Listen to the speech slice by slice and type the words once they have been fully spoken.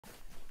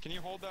Can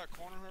you hold that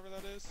corner, whoever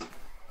that is?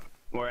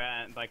 We're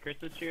at by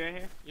Christmas tree right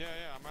here. Yeah,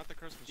 I'm at the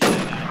Christmas Yeah, tree.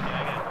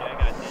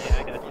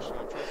 I got you. Pushing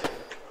up,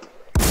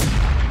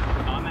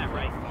 Oh, I'm at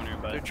right corner,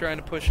 but They're trying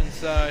to push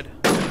inside.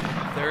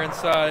 They're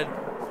inside.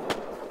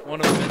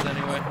 One of them is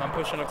anyway. I'm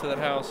pushing up to that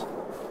house.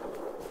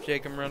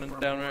 Jake, I'm running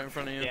down right in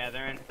front of you. yeah,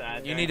 they're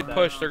inside. You need to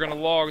push. They're gonna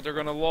log. They're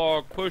gonna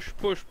log. Push.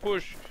 Push.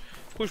 Push.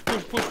 Push.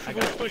 Push. Push.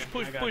 Push. Push.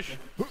 Push. Push.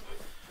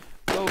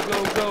 Go.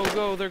 Go. Go.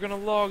 Go. They're gonna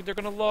log. They're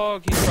gonna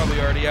log. He's probably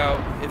already out.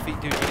 If he,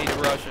 dude, you need to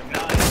rush him.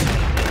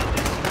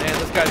 Man,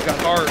 this guy's got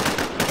heart.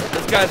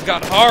 This guy's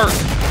got heart.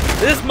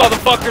 This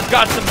motherfucker's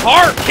got some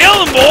heart.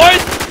 Kill him,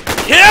 boys.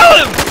 Kill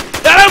him.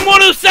 That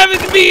M107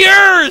 can be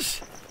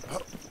yours.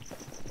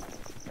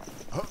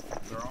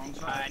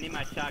 I need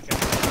my shotgun.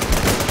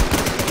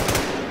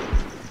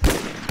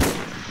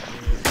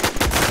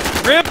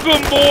 Rip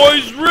him,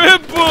 boys!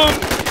 Rip him!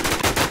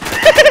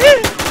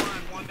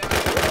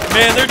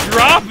 Man, they're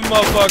dropping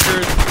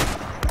motherfuckers.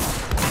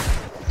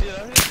 Dude,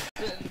 I'm just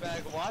sitting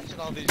back watching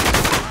all these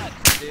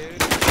shots, dude.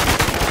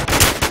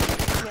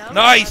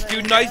 Nice,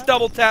 dude. Nice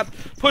double tap.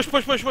 Push,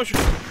 push, push, push.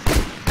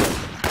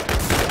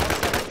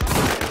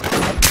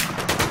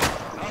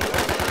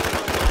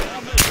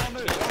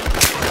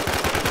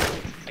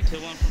 I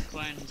killed one from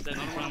Klein. He's dead in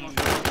front of me.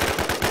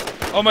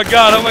 Oh my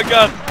god, oh my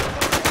god.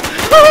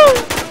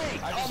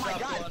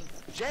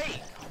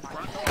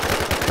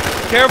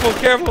 Careful,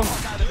 careful.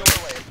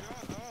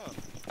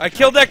 I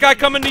killed that guy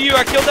coming to you.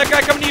 I killed that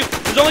guy coming to you.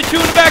 There's only two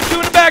in the back, two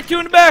in the back, two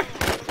in the back.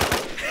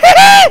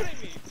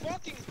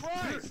 Fucking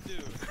Christ,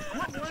 dude.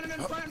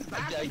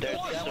 There's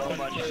so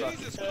much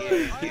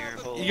fucking gear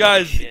here. You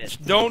guys,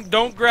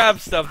 don't grab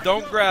stuff.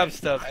 Don't grab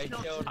stuff.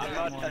 I'm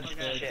not touching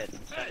shit.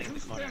 Hey,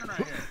 who's standing right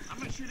here? I'm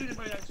gonna shoot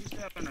anybody that's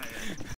standing right here.